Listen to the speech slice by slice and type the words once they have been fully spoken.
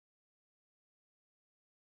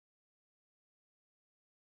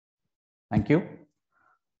Thank you.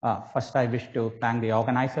 First, I wish to thank the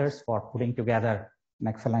organizers for putting together an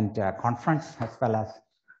excellent conference, as well as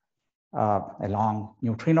a long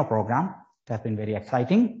neutrino program. It has been very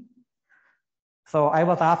exciting. So I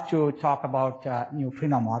was asked to talk about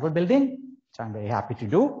neutrino model building, which I'm very happy to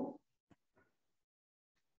do.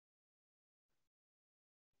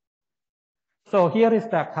 So here is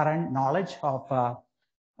the current knowledge of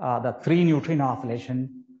the three neutrino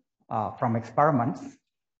oscillation from experiments.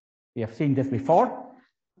 We have seen this before.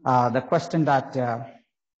 The question that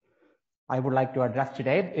I would like to address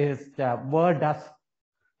today is where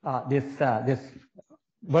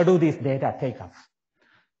do these data take us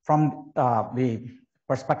from the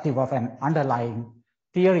perspective of an underlying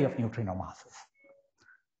theory of neutrino masses.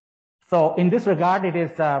 So in this regard, it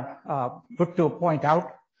is good to point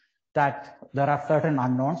out that there are certain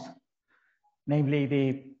unknowns, namely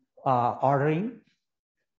the ordering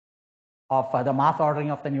of the mass ordering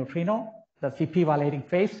of the neutrino, the CP violating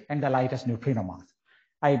phase, and the lightest neutrino mass.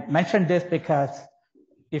 I mentioned this because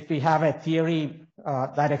if we have a theory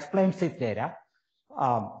that explains this data,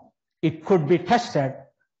 it could be tested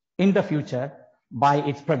in the future by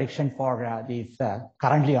its prediction for these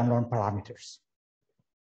currently unknown parameters.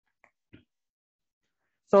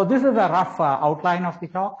 So this is a rough outline of the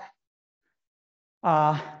talk.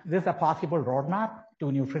 This is a possible roadmap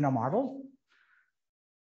to neutrino models.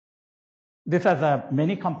 This has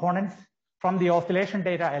many components. From the oscillation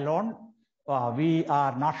data alone, we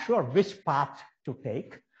are not sure which path to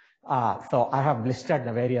take. So I have listed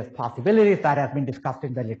the various possibilities that have been discussed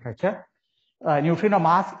in the literature. Neutrino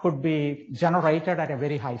mass could be generated at a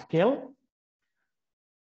very high scale.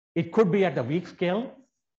 It could be at the weak scale,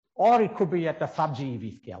 or it could be at the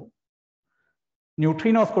sub-GeV scale.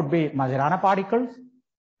 Neutrinos could be Majorana particles.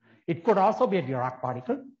 It could also be a Dirac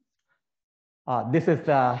particle. This is,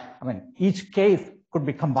 each case could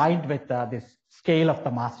be combined with this scale of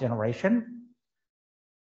the mass generation.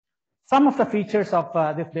 Some of the features of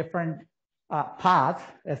this different paths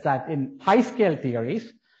is that in high scale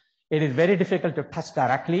theories, it is very difficult to test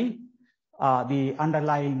directly the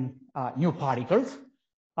underlying new particles.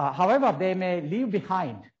 However, they may leave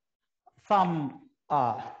behind some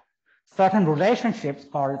certain relationships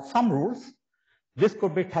called sum rules. This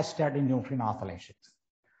could be tested in neutrino oscillations.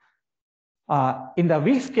 In the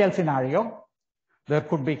weak scale scenario, there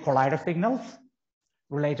could be collider signals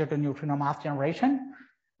related to neutrino mass generation.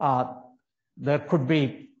 There could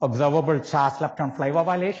be observable charge-lepton flavor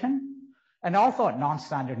violation, and also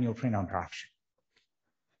non-standard neutrino interaction.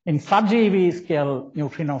 In sub-GeV scale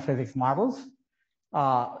neutrino physics models,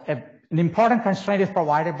 an important constraint is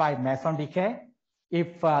provided by meson decay.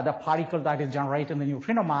 If the particle that is generated in the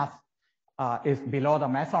neutrino mass is below the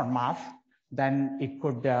meson mass, then it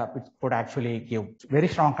could actually give very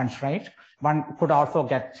strong constraint. One could also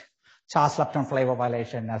get charge-lepton flavor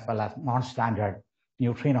violation as well as non-standard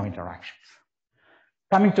neutrino interactions.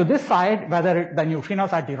 Coming to this side, whether the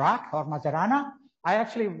neutrinos are Dirac or Majorana, I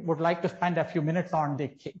actually would like to spend a few minutes on the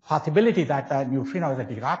possibility that the neutrino is a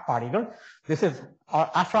Dirac particle. This is,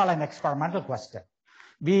 after all, an experimental question.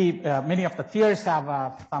 Many of the theorists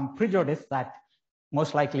have some prejudice that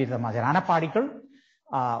most likely it's a Majorana particle,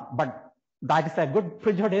 but that is a good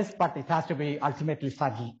prejudice, but it has to be ultimately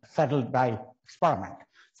settled by experiment.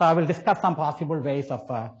 So I will discuss some possible ways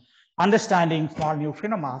of understanding small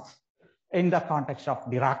neutrino mass in the context of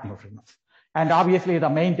Dirac neutrinos. And obviously the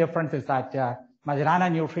main difference is that Majorana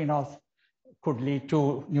neutrinos could lead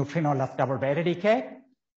to neutrino-less double beta decay.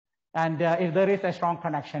 And if there is a strong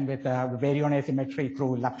connection with baryon asymmetry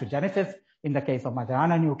through leptogenesis in the case of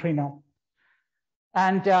Majorana neutrino.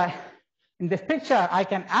 And in this picture, I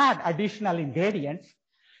can add additional ingredients,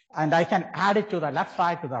 and I can add it to the left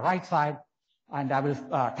side, to the right side, and I will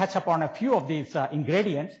touch upon a few of these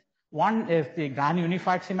ingredients. One is the grand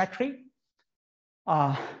unified symmetry.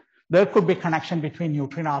 There could be connection between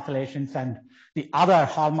neutrino oscillations and the other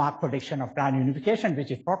hallmark prediction of grand unification, which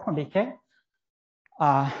is proton decay.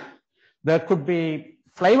 There could be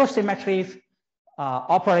flavor symmetries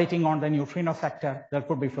operating on the neutrino sector. There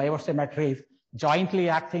could be flavor symmetries jointly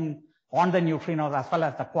acting on the neutrinos as well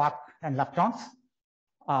as the quark and leptons.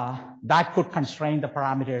 That could constrain the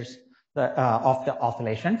parameters of the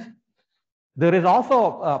oscillations. There is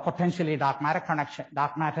also potentially dark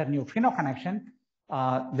matter neutrino connection.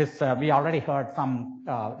 We already heard some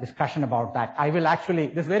discussion about that. I will actually,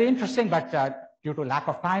 this is very interesting, but due to lack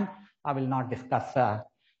of time, I will not discuss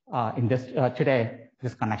in this today,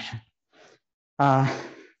 this connection.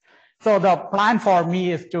 So the plan for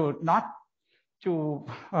me is not to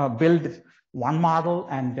build one model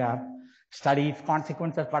and study its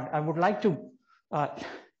consequences, but I would like to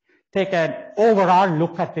take an overall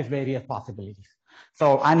look at these various possibilities.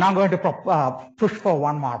 So I'm now going to push for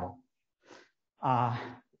one model.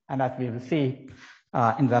 And as we will see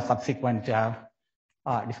in the subsequent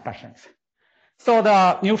discussions. So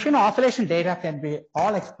the neutrino oscillation data can be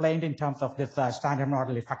all explained in terms of this standard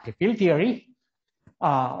model effective field theory.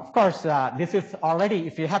 Of course, this is already,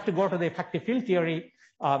 if you have to go to the effective field theory,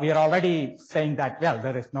 we are already saying that, well,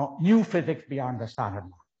 there is no new physics beyond the standard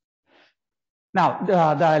model.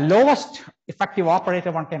 Now, the lowest effective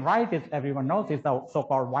operator one can write is, everyone knows, is the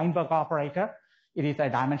so-called Weinberg operator. It is a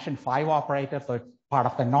dimension 5 operator, so it's part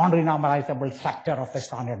of the non-renormalizable sector of the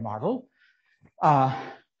standard model.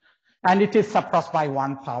 And it is suppressed by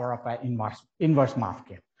 1 power of an inverse mass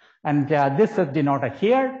scale. And this is denoted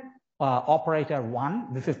here, operator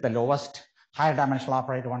 1. This is the lowest higher dimensional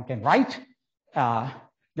operator one can write.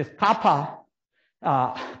 This kappa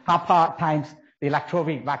times the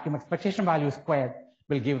electroweak vacuum expectation value squared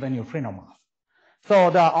will give the neutrino mass. So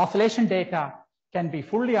the oscillation data can be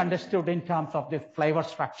fully understood in terms of this flavor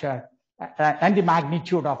structure and the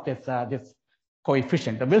magnitude of this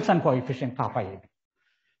coefficient, the Wilson coefficient kappa AB.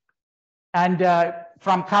 And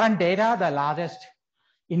from current data, the largest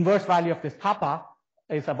inverse value of this kappa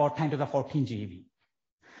is about 10 to the 14 GeV.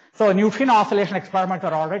 So neutrino oscillation experiments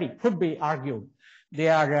are already, could be argued, they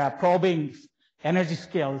are probing energy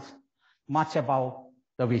scales much above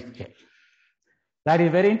the weak scale. That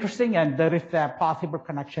is very interesting, and there is a possible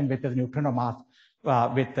connection with the neutrino mass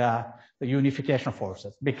with the unification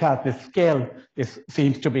forces, because this scale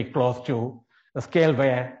seems to be close to the scale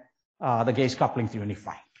where the gauge coupling is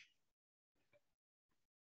unifying.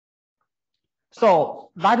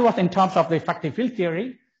 So that was in terms of the effective field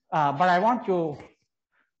theory, but I want to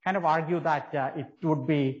kind of argue that it would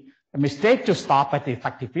be a mistake to stop at the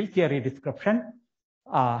effective field theory description.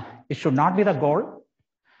 It should not be the goal,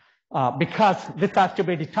 because this has to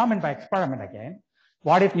be determined by experiment again.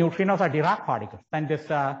 What if neutrinos are Dirac particles? Then this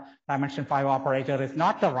dimension 5 operator is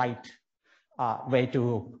not the right way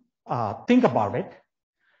to think about it.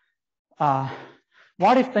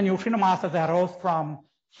 What if the neutrino masses arose from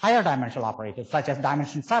higher dimensional operators, such as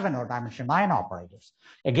dimension 7 or dimension 9 operators?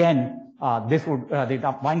 Again, this would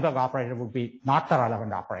the Weinberg operator would be not the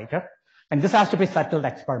relevant operator, and this has to be settled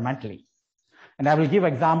experimentally. And I will give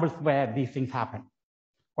examples where these things happen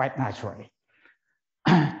quite naturally.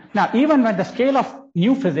 Now, even when the scale of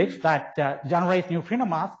new physics that generates neutrino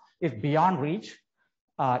mass is beyond reach,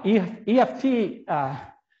 EFT,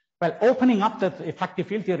 well, opening up the effective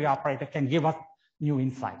field theory operator can give us new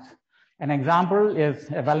insights. An example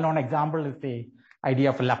is, a well-known example is the idea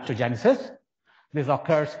of leptogenesis. This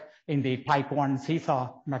occurs in the type 1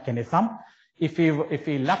 seesaw mechanism. If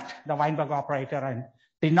we left the Weinberg operator and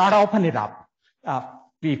did not open it up,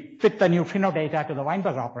 we fit the neutrino data to the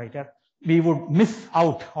Weinberg operator, we would miss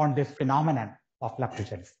out on this phenomenon of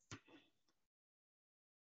leptogenesis.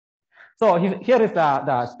 So here is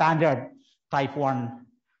the standard type 1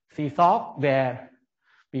 seesaw, where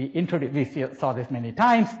we saw this many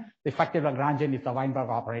times. The effective Lagrangian is the Weinberg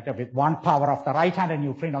operator with 1 power of the right-handed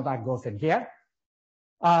neutrino that goes in here.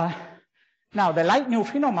 Now, the light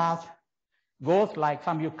neutrino mass goes like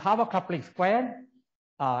some Yukawa coupling squared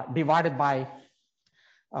divided by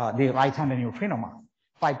the right-handed neutrino mass.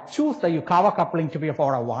 If I choose the Yukawa coupling to be of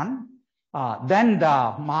order 1, then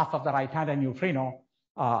the mass of the right-handed neutrino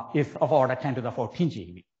is of order 10 to the 14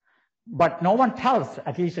 GeV. But no one tells,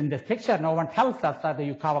 at least in this picture, no one tells us that the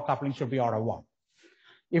Yukawa coupling should be order 1.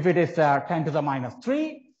 If it is 10 to the minus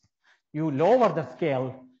 3, you lower the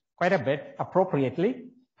scale quite a bit appropriately.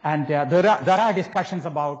 And there are discussions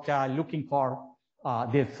about looking for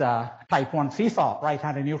this type 1 seesaw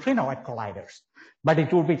right-handed neutrino at colliders. But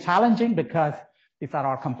it will be challenging because these are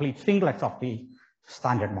our complete singlets of the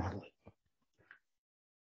standard model.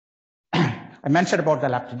 I mentioned about the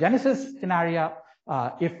leptogenesis scenario.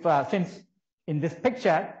 Since in this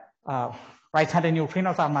picture, right-handed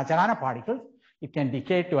neutrinos are Majorana particles, it can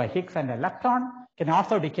decay to a Higgs and a lepton, can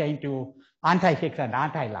also decay into anti-Higgs and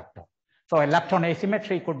anti-lepton. So a lepton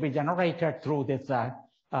asymmetry could be generated through this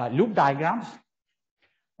loop diagrams.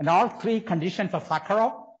 And all 3 conditions of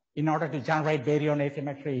Sakharov in order to generate baryon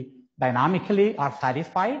asymmetry dynamically are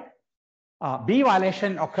satisfied. B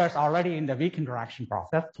violation occurs already in the weak interaction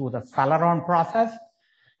process through the Celeron process.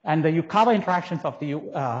 And the Yukawa interactions of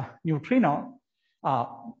the neutrino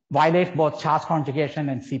violate both charge conjugation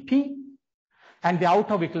and CP. And the out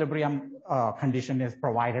of equilibrium condition is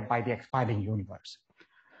provided by the expanding universe.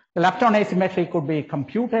 The lepton asymmetry could be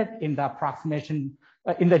computed in the approximation,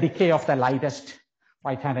 in the decay of the lightest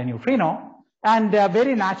right-handed neutrino. And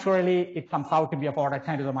very naturally, it comes out to be of order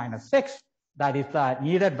 10 to the minus 6. That is the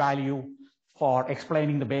needed value for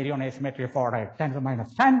explaining the baryon asymmetry for 10 to the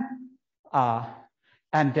minus 10.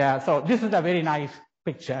 So this is a very nice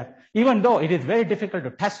picture. Even though it is very difficult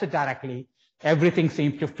to test it directly, everything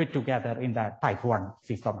seems to fit together in that type 1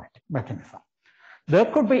 seesaw mechanism. There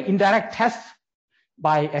could be indirect tests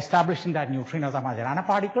by establishing that neutrinos are Majorana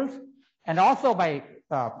particles, and also by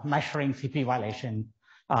measuring CP violation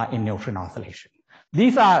in neutrino oscillation.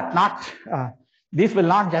 These are not, these will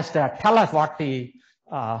not just tell us what the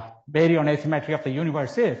baryon asymmetry of the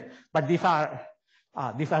universe is, but these are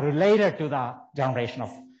related to the generation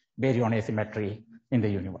of baryon asymmetry in the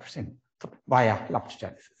universe via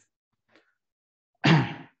leptogenesis.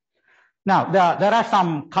 Now, there are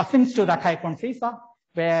some cousins to the type 1 seesaw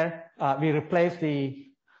where we replace the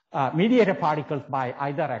mediator particles by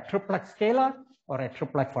either a triplex scalar or a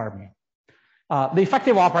triplex fermion. The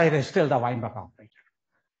effective operator is still the Weinberg operator.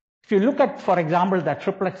 If you look at, for example, the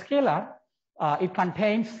triplex scalar, it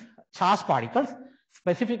contains charged particles.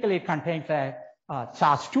 Specifically, it contains a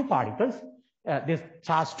charged 2 particles. These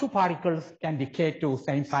charged 2 particles can decay to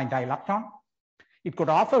same sign dilepton. It could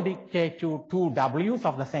also decay to 2 Ws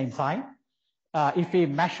of the same sign. If we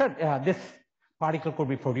measure this particle could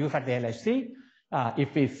be produced at the LHC.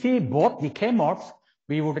 If we see both decay modes,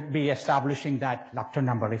 we would be establishing that lepton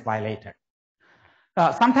number is violated.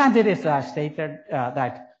 Sometimes it is stated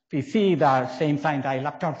that if we see the same sign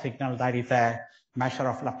dilepton signal, that is a measure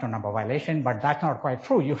of lepton number violation, but that's not quite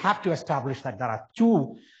true. You have to establish that there are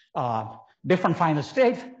 2 different final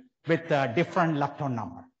states with different lepton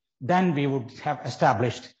number. Then we would have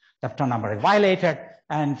established lepton number is violated,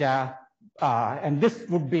 and this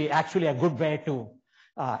would be actually a good way to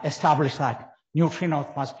establish that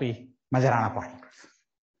neutrinos must be Majorana particles.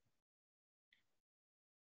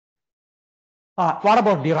 What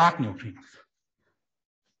about Dirac neutrinos?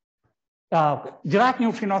 Dirac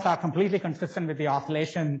neutrinos are completely consistent with the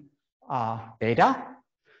oscillation data.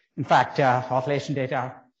 In fact, oscillation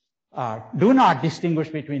data do not distinguish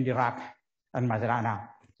between Dirac and Majorana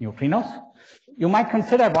neutrinos. You might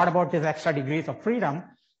consider, what about these extra degrees of freedom?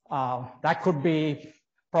 That could be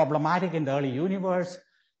problematic in the early universe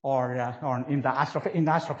or in the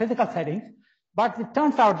astrophysical settings. But it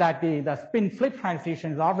turns out that the spin flip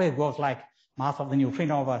transitions always goes like mass of the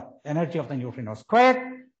neutrino over energy of the neutrino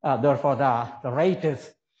squared. Therefore, the rate is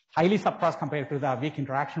highly suppressed compared to the weak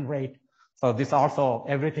interaction rate. So this also,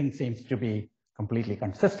 everything seems to be completely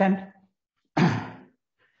consistent.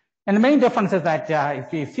 And the main difference is that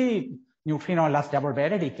if we see neutrino less double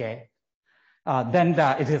beta decay, then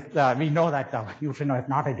we know that the neutrino is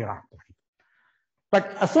not a Dirac particle.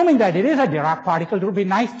 But assuming that it is a Dirac particle, it would be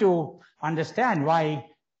nice to understand why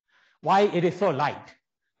it is so light.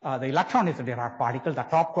 The electron is a Dirac particle, the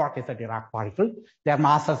top quark is a Dirac particle. Their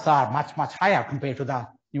masses are much, much higher compared to the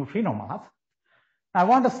neutrino mass. I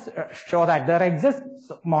want to show that there exist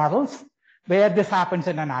models where this happens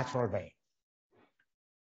in a natural way.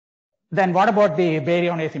 Then what about the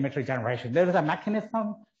baryon asymmetry generation? There is a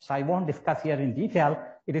mechanism, so I won't discuss here in detail.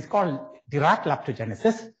 It is called Dirac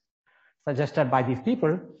leptogenesis, suggested by these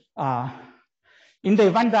people. In the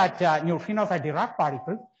event that neutrinos are Dirac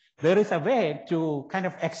particles, there is a way to kind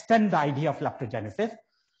of extend the idea of leptogenesis.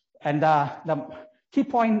 And the key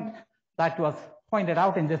point that was pointed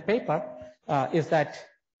out in this paper is that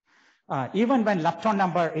even when lepton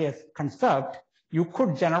number is conserved, you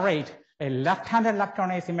could generate a left-handed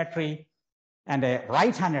lepton asymmetry and a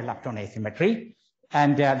right-handed lepton asymmetry.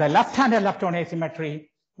 And the left-handed lepton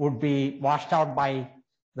asymmetry would be washed out by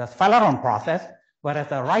the Sphelleron process, whereas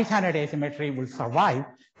the right-handed asymmetry will survive,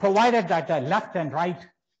 provided that the left and right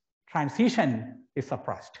transition is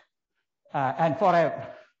suppressed. And for a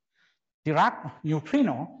Dirac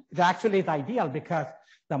neutrino, it actually is ideal because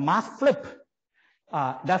the mass flip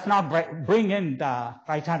does not bring in the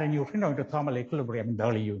right-handed neutrino into thermal equilibrium in the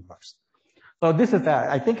early universe. So this is,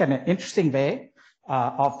 I think, an interesting way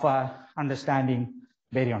of understanding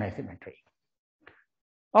baryon asymmetry.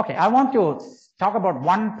 Okay, I want to talk about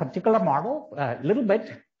one particular model a little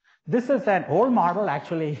bit. This is an old model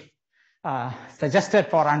actually suggested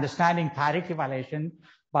for understanding parity violation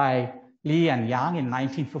by Li and Yang in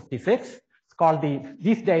 1956. It's called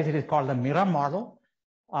these days it is called the mirror model.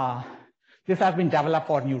 This has been developed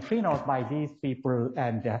for neutrinos by these people,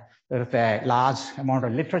 and there is a large amount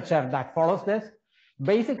of literature that follows this.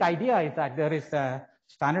 Basic idea is that there is a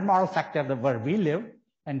standard model sector where we live,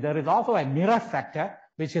 and there is also a mirror sector,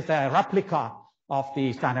 which is a replica of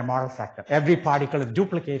the standard model sector. Every particle is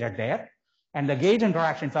duplicated there, and the gauge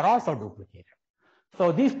interactions are also duplicated.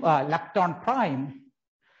 So these lepton prime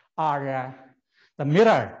are the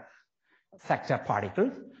mirror sector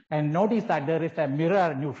particles. And notice that there is a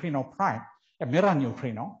mirror neutrino prime, a mirror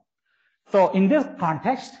neutrino. So in this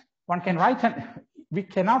context, one can write we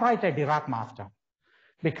cannot write a Dirac mass term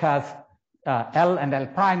because L and L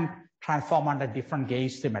prime transform under different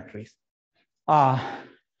gauge symmetries.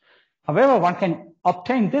 However, one can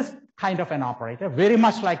obtain this kind of an operator, very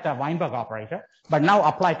much like the Weinberg operator, but now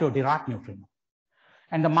applied to a Dirac neutrino.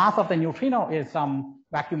 And the mass of the neutrino is some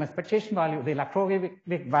vacuum expectation value, the electroweak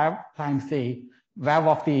wave times the wave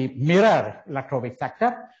of the mirror electroweak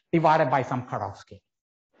sector divided by some cutoff scale.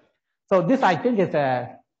 So this, I think, is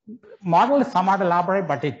a model is somewhat elaborate,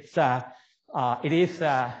 but it is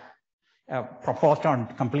proposed on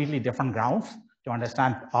completely different grounds to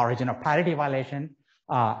understand origin of parity violation.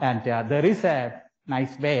 And there is a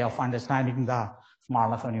nice way of understanding the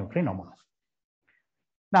smallness of neutrino mass.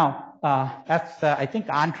 Now, as I think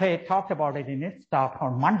Andre talked about it in his talk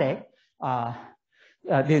on Monday,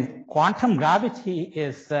 the quantum gravity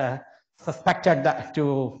is suspected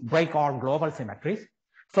to break all global symmetries.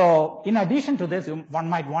 So in addition to this, one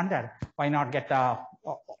might wonder why not get the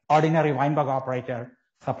ordinary Weinberg operator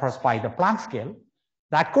suppressed by the Planck scale.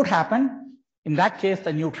 That could happen. In that case,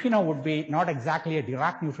 the neutrino would be not exactly a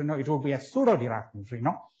Dirac neutrino, it would be a pseudo-Dirac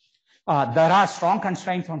neutrino. There are strong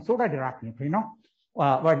constraints on pseudo-Dirac neutrino.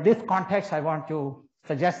 But in this context, I want to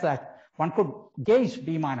suggest that one could gauge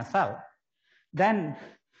B minus L. Then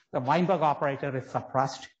the Weinberg operator is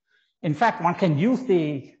suppressed. In fact, one can use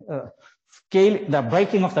the scale, the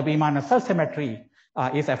breaking of the B minus L symmetry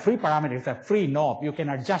is a free parameter, it's a free knob. You can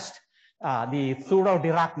adjust the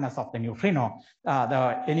pseudo-Diracness of the neutrino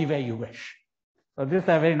any way you wish. So this is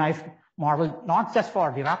a very nice model, not just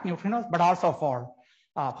for Dirac neutrinos, but also for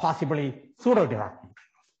possibly pseudo-Dirac neutrinos.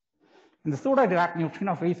 And the pseudo-Dirac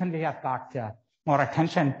neutrinos recently have got more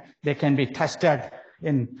attention. They can be tested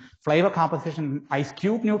in flavor composition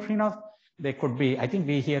IceCube neutrinos. They could be, I think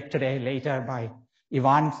we hear today later by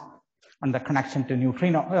Ivan on the connection to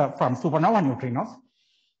neutrino from supernova neutrinos.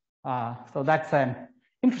 So that's an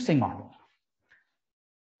interesting model.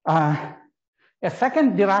 A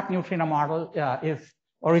second Dirac neutrino model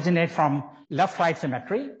originates from left-right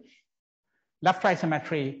symmetry. Left-right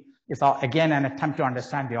symmetry is again an attempt to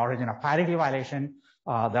understand the origin of parity violation.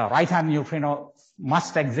 The right-hand neutrino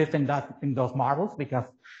must exist in those models because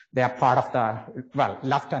they are part of the, well,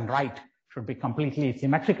 left and right should be completely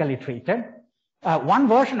symmetrically treated. One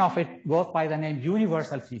version of it goes by the name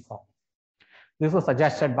universal seesaw. This was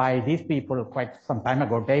suggested by these people quite some time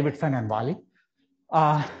ago, Davidson and Wally.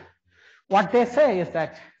 What they say is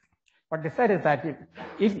that,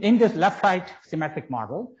 if in this left-right symmetric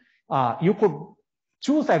model, you could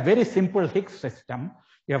choose a very simple Higgs system.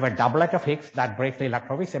 You have a doublet of Higgs that breaks the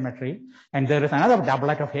electroweak symmetry, and there is another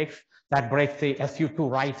doublet of Higgs that breaks the SU2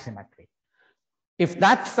 right symmetry. If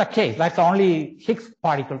that's the case, that's only Higgs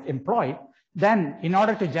particles employed, then in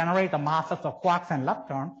order to generate the masses of quarks and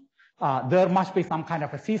leptons, there must be some kind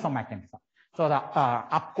of a seesaw mechanism. So the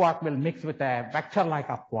up quark will mix with a vector-like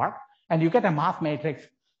up quark, and you get a mass matrix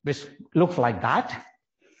which looks like that,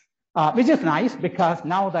 which is nice because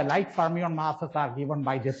now the light fermion masses are given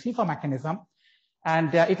by the seesaw mechanism.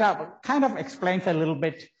 And it kind of explains a little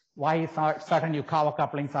bit why certain Yukawa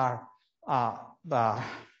couplings are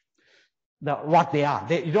what they are.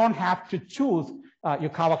 You don't have to choose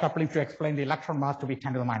Yukawa coupling to explain the electron mass to be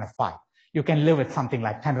 10 to the minus 5. You can live with something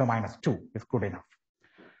like 10 to the minus 2 is good enough.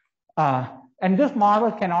 And this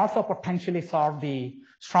model can also potentially solve the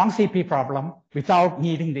strong CP problem without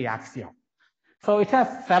needing the axiom. So it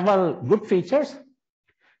has several good features.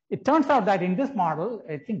 It turns out that in this model,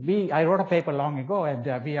 I think I wrote a paper long ago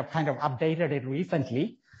and we have kind of updated it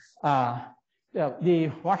recently.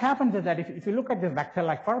 What happens is that if you look at this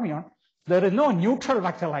vector-like fermion, there is no neutral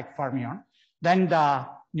vector-like fermion, then the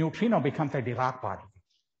neutrino becomes a Dirac particle.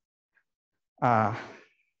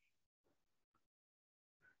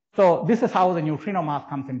 So this is how the neutrino mass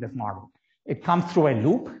comes in this model. It comes through a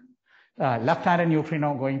loop, left-handed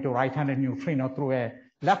neutrino going to right-handed neutrino through a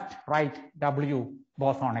left-right W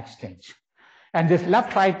boson exchange. And this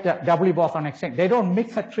left-right W boson exchange, they don't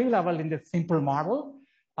mix at tree level in this simple model.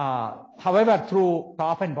 However, through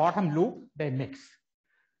top and bottom loop, they mix.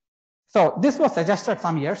 So this was suggested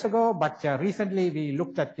some years ago, but recently we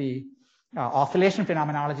looked at the oscillation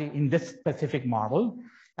phenomenology in this specific model.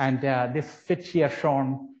 And this fit here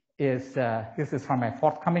shown is, this is from a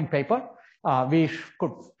forthcoming paper. We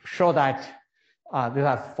could show that there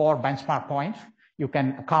are 4 benchmark points. You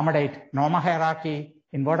can accommodate normal hierarchy,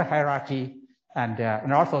 inverter hierarchy,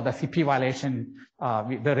 and also the CP violation.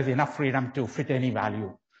 There is enough freedom to fit any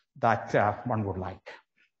value that one would like.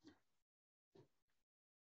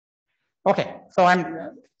 Okay, so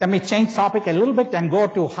let me change topic a little bit and go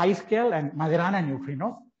to high scale and Majorana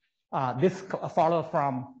neutrinos. This follows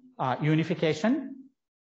from unification.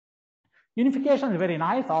 Unification is very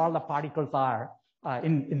nice. All the particles are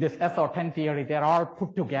in this SO10 theory, they're all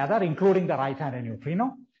put together, including the right-handed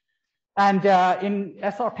neutrino. And in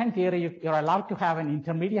SO10 theory, you're allowed to have an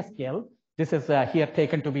intermediate scale. This is here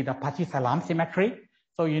taken to be the Pachi-Salam symmetry.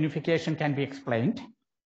 So unification can be explained.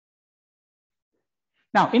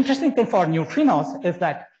 Now, interesting thing for neutrinos is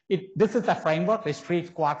that this is a framework which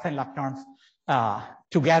treats quarks and leptons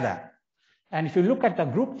together. And if you look at the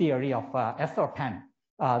group theory of SO10,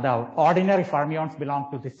 the ordinary fermions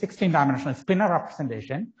belong to the 16-dimensional spinor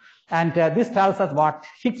representation. And this tells us what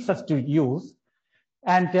Higgses to use.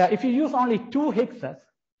 And if you use only 2 Higgses,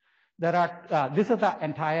 there are, this is the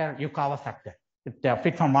entire Yukawa sector. It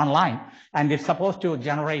fits on one line, and it's supposed to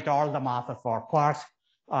generate all the masses for quarks,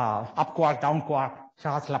 up quark, down quark,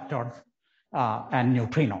 charged leptons, and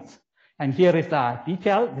neutrinos. And here is the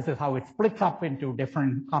detail. This is how it splits up into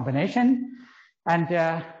different combinations. And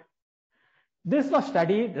this was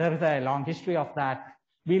studied. There is a long history of that.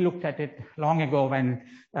 We looked at it long ago when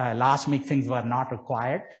large mixings were not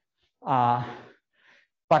required.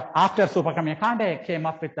 But after Subrakamiakande came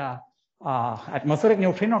up with the atmospheric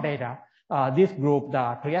neutrino data, this group,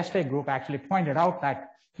 the Trieste group, actually pointed out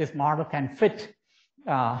that this model can fit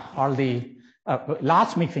all the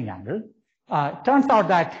large mixing angle. It turns out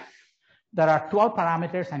that there are 12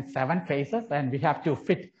 parameters and 7 phases, and we have to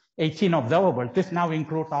fit 18 observables. This now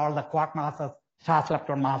includes all the quark masses, charged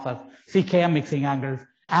lepton masses, CKM mixing angles,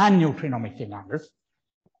 and neutrino mixing angles.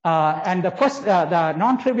 And the first, the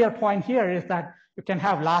non-trivial point here is that you can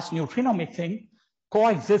have large neutrino mixing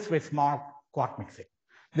coexist with small quark mixing.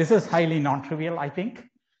 This is highly non-trivial, I think.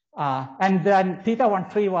 And then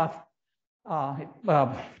θ13 was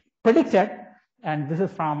predicted, and this is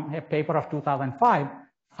from a paper of 2005,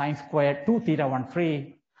 sine squared 2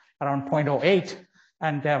 θ13 around 0.08.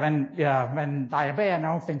 And when Diabe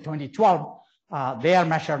announced in 2012 their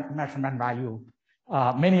measurement value,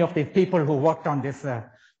 many of the people who worked on this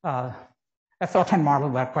SO10 model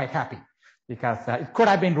were quite happy because it could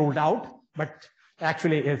have been ruled out, but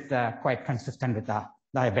actually is quite consistent with the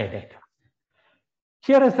Diabe data.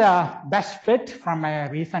 Here is the best fit from a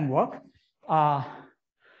recent work.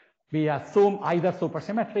 We assume either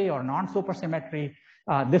supersymmetry or non-supersymmetry.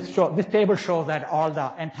 This table shows that all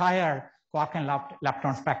the entire quark and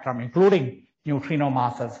lepton spectrum, including neutrino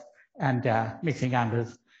masses and mixing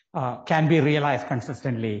angles, can be realized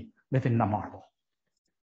consistently within the model.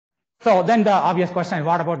 So then the obvious question is,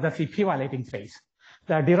 what about the CP violating phase?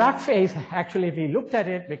 The Dirac phase, actually, we looked at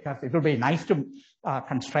it because it would be nice to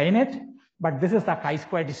constrain it, but this is the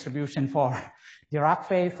chi-square distribution for Dirac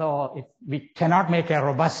phase, so we cannot make a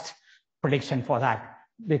robust prediction for that.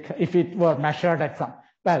 If it were measured at some,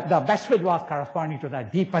 well, the best fit was corresponding to the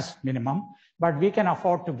deepest minimum, but we can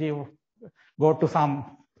afford to go to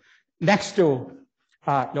some next to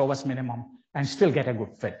lowest minimum and still get a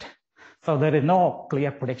good fit. So there is no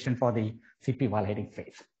clear prediction for the CP violating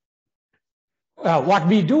phase. What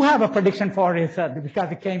we do have a prediction for is,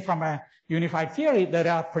 because it came from a unified theory, there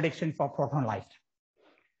are predictions for proton lifetime.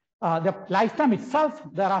 The lifetime itself,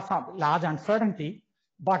 there are some large uncertainty,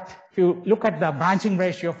 but if you look at the branching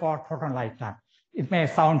ratio for proton lifetime, it may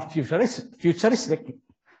sound futuristic,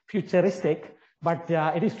 but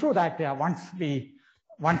it is true that once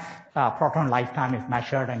proton lifetime is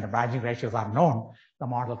measured and the branching ratios are known, the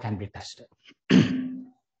model can be tested.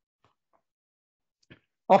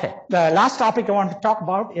 Okay, the last topic I want to talk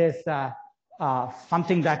about is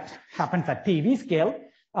something that happens at TeV scale,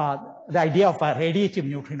 the idea of a radiative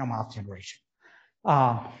neutrino mass generation.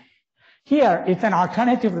 Here, it's an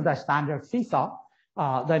alternative to the standard seesaw.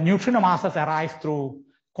 The neutrino masses arise through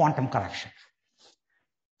quantum corrections.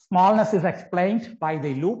 Smallness is explained by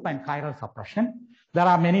the loop and chiral suppression. There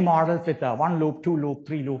are many models with 1 loop, 2 loop,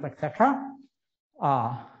 3 loop, etc.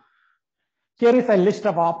 Here is a list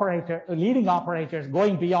of leading operators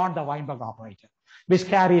going beyond the Weinberg operator, which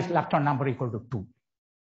carries lepton number equal to 2.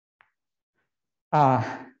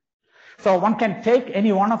 So one can take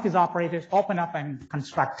any one of these operators, open up and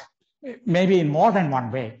construct, maybe in more than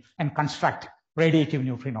one way, and construct radiative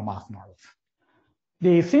neutrino mass models.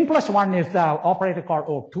 The simplest one is the operator called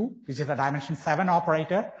O2, which is a dimension 7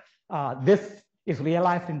 operator. This is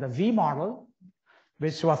realized in the Z model,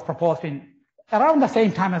 which was proposed in around the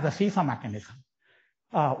same time as the seesaw mechanism.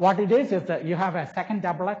 What it is that you have a second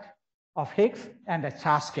doublet of Higgs and a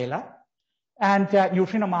charge scalar, and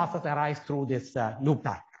neutrino masses arise through this loop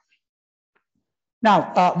diagram.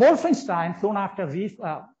 Now, Wolfenstein, soon after Z's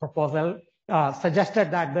proposal,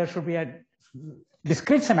 suggested that there should be a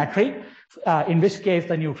discrete symmetry, in which case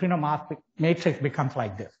the neutrino mass matrix becomes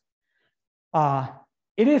like this.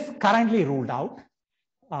 It is currently ruled out.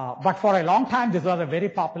 But for a long time, this was a very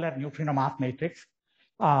popular neutrino mass matrix.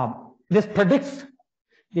 This predicts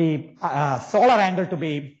the solar angle to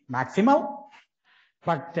be maximal.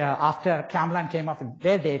 But after Kamlan came up with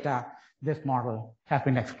their data, this model has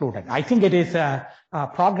been excluded. I think it is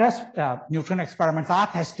progress. Neutrino experiments are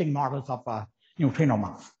testing models of neutrino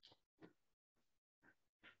mass.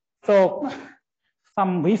 So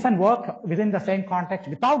some recent work within the same context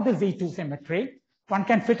without the Z2 symmetry, one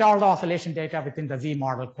can fit all the oscillation data within the Z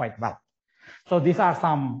model quite well. So these are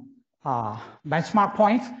some benchmark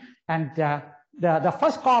points. And the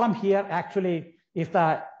first column here actually is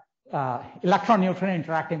the electron neutrino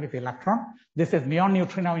interacting with electron. This is muon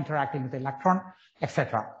neutrino interacting with electron,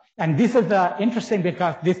 etc. And this is interesting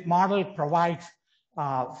because this model provides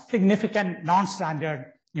significant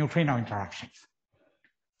non-standard neutrino interactions.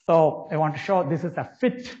 So I want to show this is a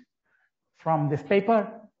fit from this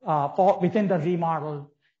paper for within the Z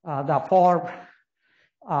model. The four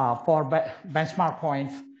benchmark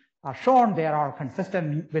points are shown. They are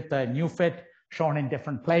consistent with the new fit shown in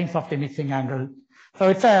different planes of the mixing angle. So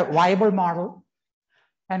it's a viable model.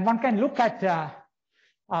 And one can look at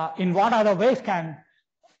in what other ways can,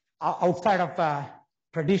 outside of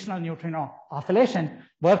traditional neutrino oscillation,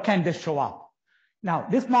 where can this show up? Now,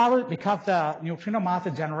 this model, because the neutrino mass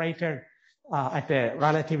is generated at a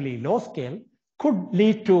relatively low scale, could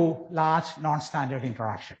lead to large non-standard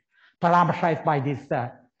interaction, parameterized by these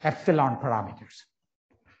epsilon parameters.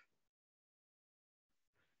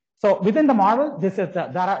 So within the model, this is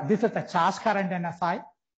the charge current NSI.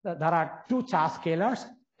 There are two charge scalars,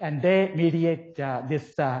 and they mediate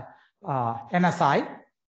this NSI.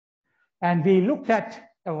 And we looked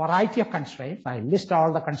at a variety of constraints. I list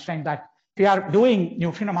all the constraints that if we are doing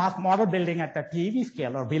neutrino mass model building at the TeV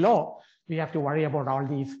scale or below, we have to worry about all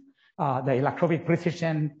these, the electroweak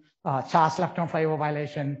precision, charge lepton flavor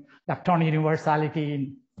violation, lepton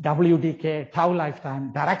universality, W decay, tau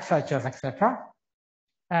lifetime, direct searches, etc.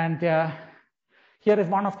 And here is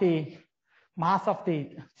one of the mass of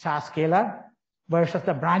the charge scalar versus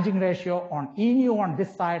the branching ratio on E nu on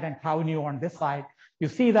this side and tau nu on this side. You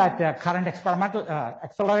see that current experimental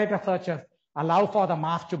accelerator searches allow for the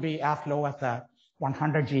mass to be as low as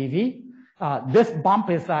 100 GeV. This bump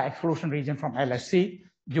is the exclusion region from LHC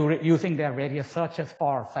using their various searches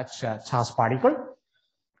for such charge particle.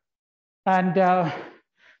 And the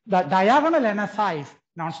diagonal NSIs,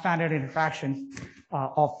 non-standard interactions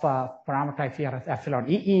of parameterized here as epsilon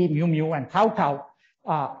EE, mu mu, and tau tau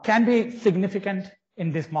can be significant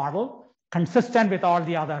in this model, consistent with all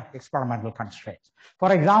the other experimental constraints.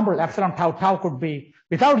 For example, epsilon tau tau could be,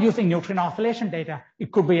 without using neutrino oscillation data,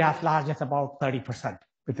 it could be as large as about 30%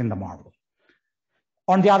 within the model.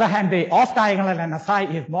 On the other hand, the off-diagonal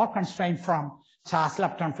NSI is more constrained from charge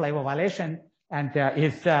lepton flavor violation and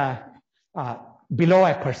is below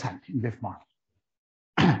 1% in this model.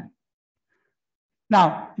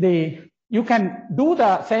 Now, you can do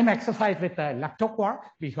the same exercise with the leptoquark.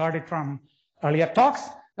 We heard it from earlier talks.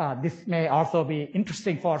 This may also be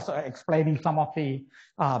interesting for explaining some of the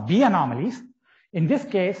B anomalies. In this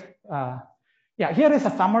case, here is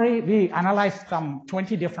a summary. We analyzed some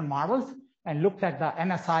 20 different models and looked at the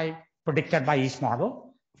NSI predicted by each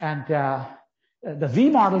model. And the Z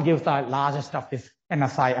model gives the largest of this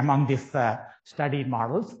NSI among these studied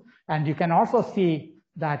models. And you can also see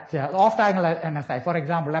that off-diagonal NSI, for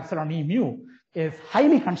example, epsilon E mu, is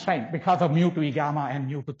highly constrained because of mu to E gamma and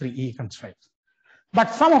mu to 3E constraints.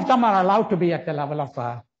 But some of them are allowed to be at the level of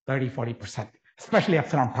 30–40%, especially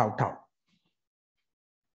epsilon tau tau.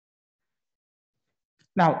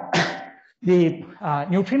 Now, the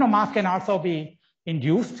neutrino mass can also be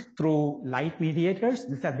induced through light mediators.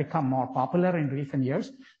 This has become more popular in recent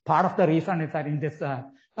years. Part of the reason is that in this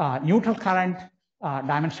neutral current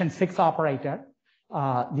dimension 6 operator,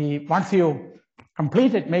 once you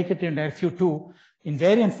complete it, make it in SU2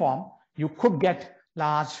 invariant form, you could get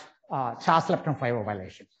large charge lepton flavor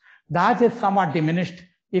violations. That is somewhat diminished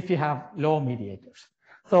if you have low mediators.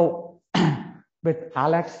 So with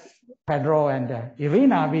Alex, Pedro, and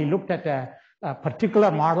Irina, we looked at a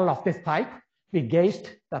particular model of this type. We gauged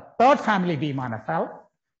the third family B minus L,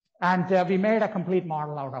 and we made a complete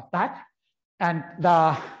model out of that. And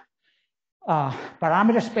the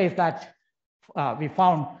parameter space that we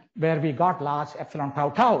found where we got large epsilon tau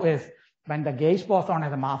tau is when the gauge boson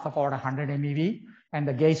has a mass of about 100 MeV and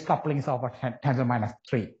the gauge coupling is over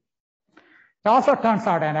 10⁻⁻3. It also turns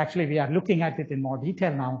out, and actually we are looking at it in more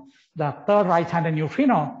detail now, the third right-handed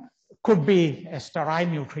neutrino could be a sterile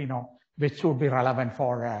neutrino, which would be relevant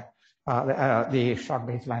for the short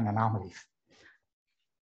baseline anomalies.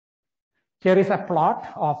 Here is a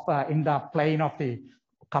plot of in the plane of the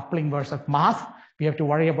coupling versus mass. We have to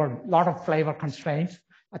worry about a lot of flavor constraints,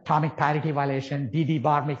 atomic parity violation, DD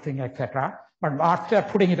bar mixing, etc. But after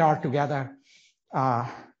putting it all together,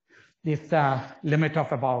 this limit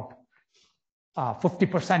of about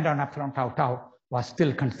 50% on epsilon tau tau was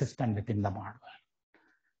still consistent within the model.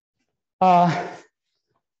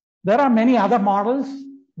 There are many other models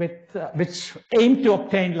which aim to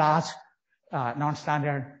obtain large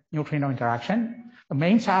non-standard neutrino interaction. The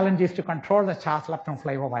main challenge is to control the charge lepton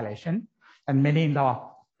flavor violation, and many in the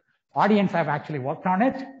audience have actually worked on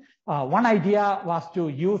it. One idea was to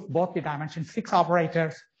use both the dimension 6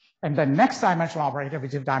 operators and the next dimensional operator,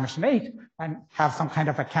 which is dimension 8, and have some kind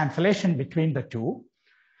of a cancellation between the two.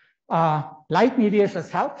 Light mediators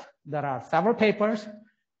help. There are several papers.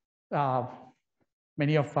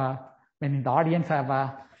 Many in the audience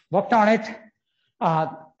have worked on it.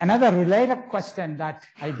 Another related question that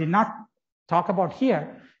I did not talk about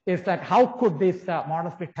here is that how could these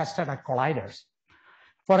models be tested at colliders?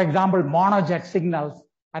 For example, monojet signals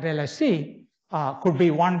at LHC could be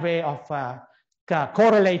one way of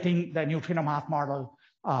correlating the neutrino mass model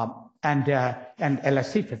and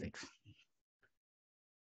LHC physics.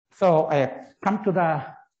 So I come to the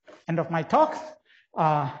end of my talk.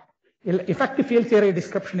 Effective field theory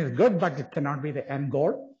description is good, but it cannot be the end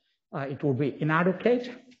goal. It will be inadequate.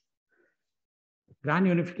 Grand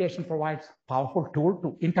unification provides a powerful tool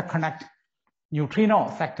to interconnect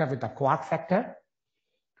neutrino sector with the quark sector.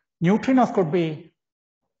 Neutrinos could be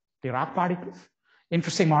Dirac particles.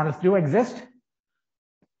 Interesting models do exist.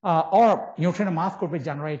 Or neutrino mass could be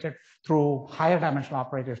generated through higher dimensional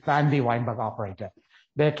operators than the Weinberg operator.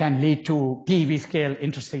 They can lead to TeV scale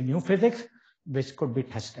interesting new physics, which could be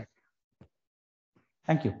tested.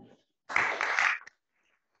 Thank you.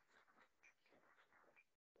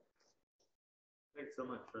 Thanks so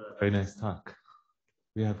much for that very nice talk.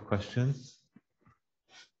 We have questions?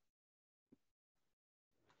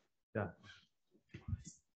 Yeah.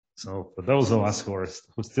 So for those of us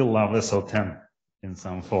who still love SO10 in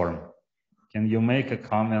some form, can you make a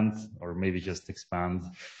comment or maybe just expand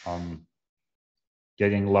on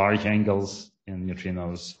getting large angles in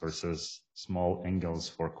neutrinos versus small angles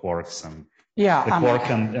for quarks and yeah, the quark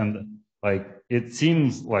and like it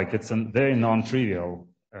seems like it's a very non-trivial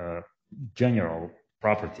general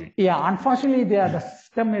property. Yeah, unfortunately, the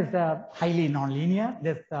system is highly nonlinear.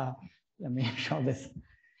 Let me show this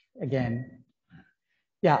again.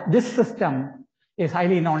 Yeah, this system is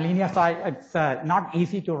highly nonlinear, so it's not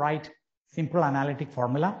easy to write simple analytic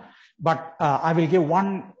formula. But I will give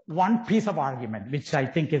one piece of argument, which I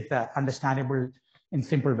think is understandable in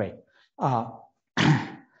simple way.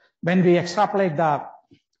 When we extrapolate the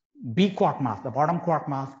B quark mass, the bottom quark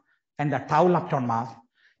mass, and the tau lepton mass,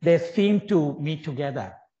 they seem to meet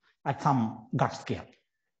together at some gut scale.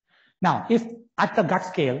 Now, if at the gut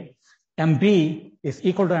scale, MB is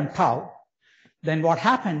equal to M tau, then what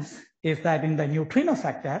happens is that in the neutrino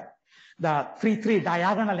sector, the 3-3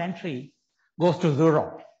 diagonal entry goes to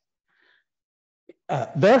 0.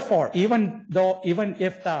 Therefore, even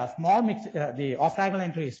if the small mix, the off-diagonal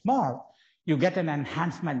entry is small, you get an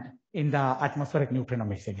enhancement in the atmospheric neutrino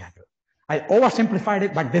mixing angle. I oversimplified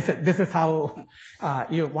it, but this is how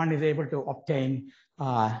one is able to obtain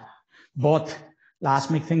both large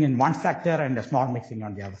mixing in one sector and a small mixing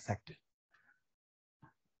on the other sector.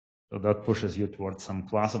 So that pushes you towards some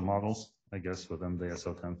class of models, I guess, within the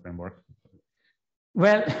SO10 framework.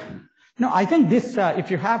 Well, no, I think this, if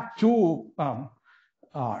you have two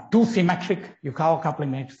symmetric Yukawa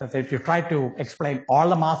coupling matrices, if you try to explain all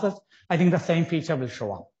the masses, I think the same feature will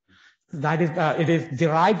show up. That is, it is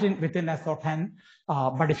derived within SO10,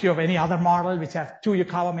 but if you have any other model which has two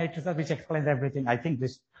Yukawa matrices which explains everything, I think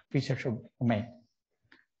this feature should remain.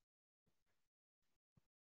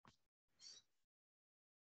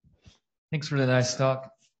 Thanks for the nice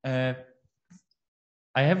talk. I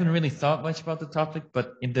haven't really thought much about the topic,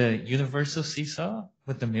 but in the universal seesaw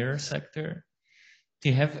with the mirror sector, do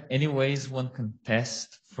you have any ways one can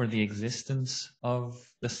test for the existence of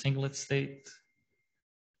the singlet state?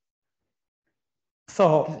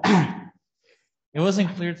 So it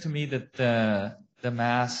wasn't clear to me that the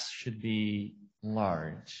mass should be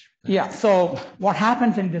large. Yeah, so what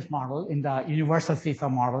happens in this model, in the universal seesaw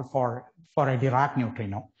model for a Dirac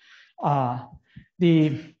neutrino,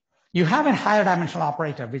 you have a higher dimensional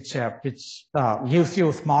operator which gives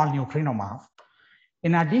you small neutrino mass.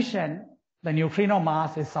 In addition, the neutrino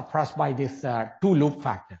mass is suppressed by this 2-loop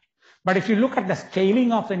factor. But if you look at the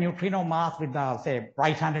scaling of the neutrino mass with the, say,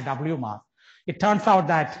 right-handed W mass, it turns out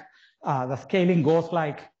that the scaling goes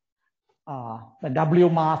like the W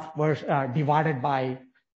mass was divided by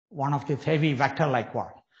one of these heavy vector-like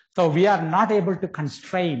quark. So we are not able to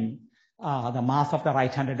constrain the mass of the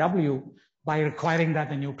right-handed W by requiring that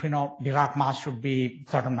the neutrino Dirac mass should be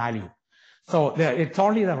certain value. So it's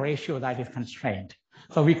only the ratio that is constrained.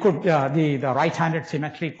 So we could, the right-handed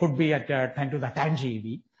symmetry could be at 10 to the 10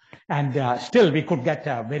 GeV, and still we could get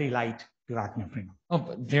a very light Dirac neutrino. Oh,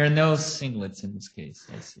 but there are no singlets in this case.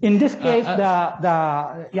 I see. In this case,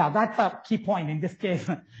 yeah, that's a key point. In this case,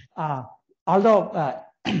 although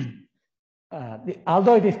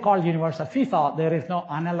although it is called universal seesaw, there is no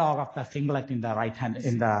analog of the singlet in the right hand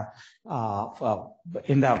in the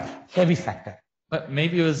heavy sector. But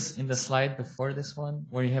maybe it was in the slide before this one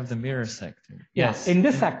where you have the mirror sector. Yes, in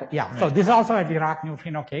this sector. Yeah. Right. So this is also a Dirac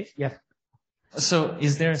neutrino case. Yes. So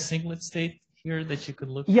is there a singlet state here that you could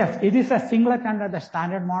look? Yes, it is a singlet under the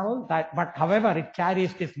standard model. But however, it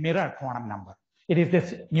carries this mirror quantum number. It is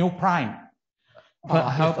this nu prime. But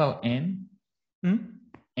how about N?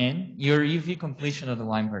 N, your EV completion of the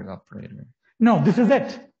Weinberg operator. No, this is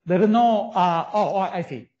it. There is no, oh, I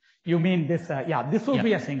see. You mean this, yeah, this will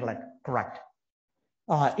be a singlet, correct.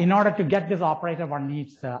 In order to get this operator, one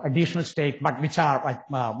needs additional state, but which are like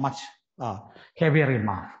much heavier in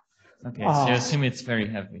mass. Okay, so I assume it's very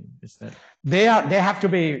heavy. Is that? They have to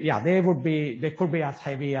be, yeah, they could be as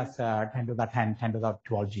heavy as 10 to the 10, 10 to the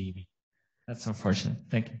 12 GeV. That's unfortunate.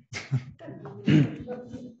 Thank you.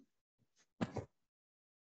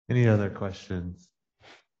 Any other questions?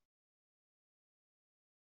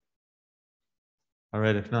 All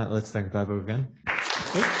right, if not, let's thank Babu again.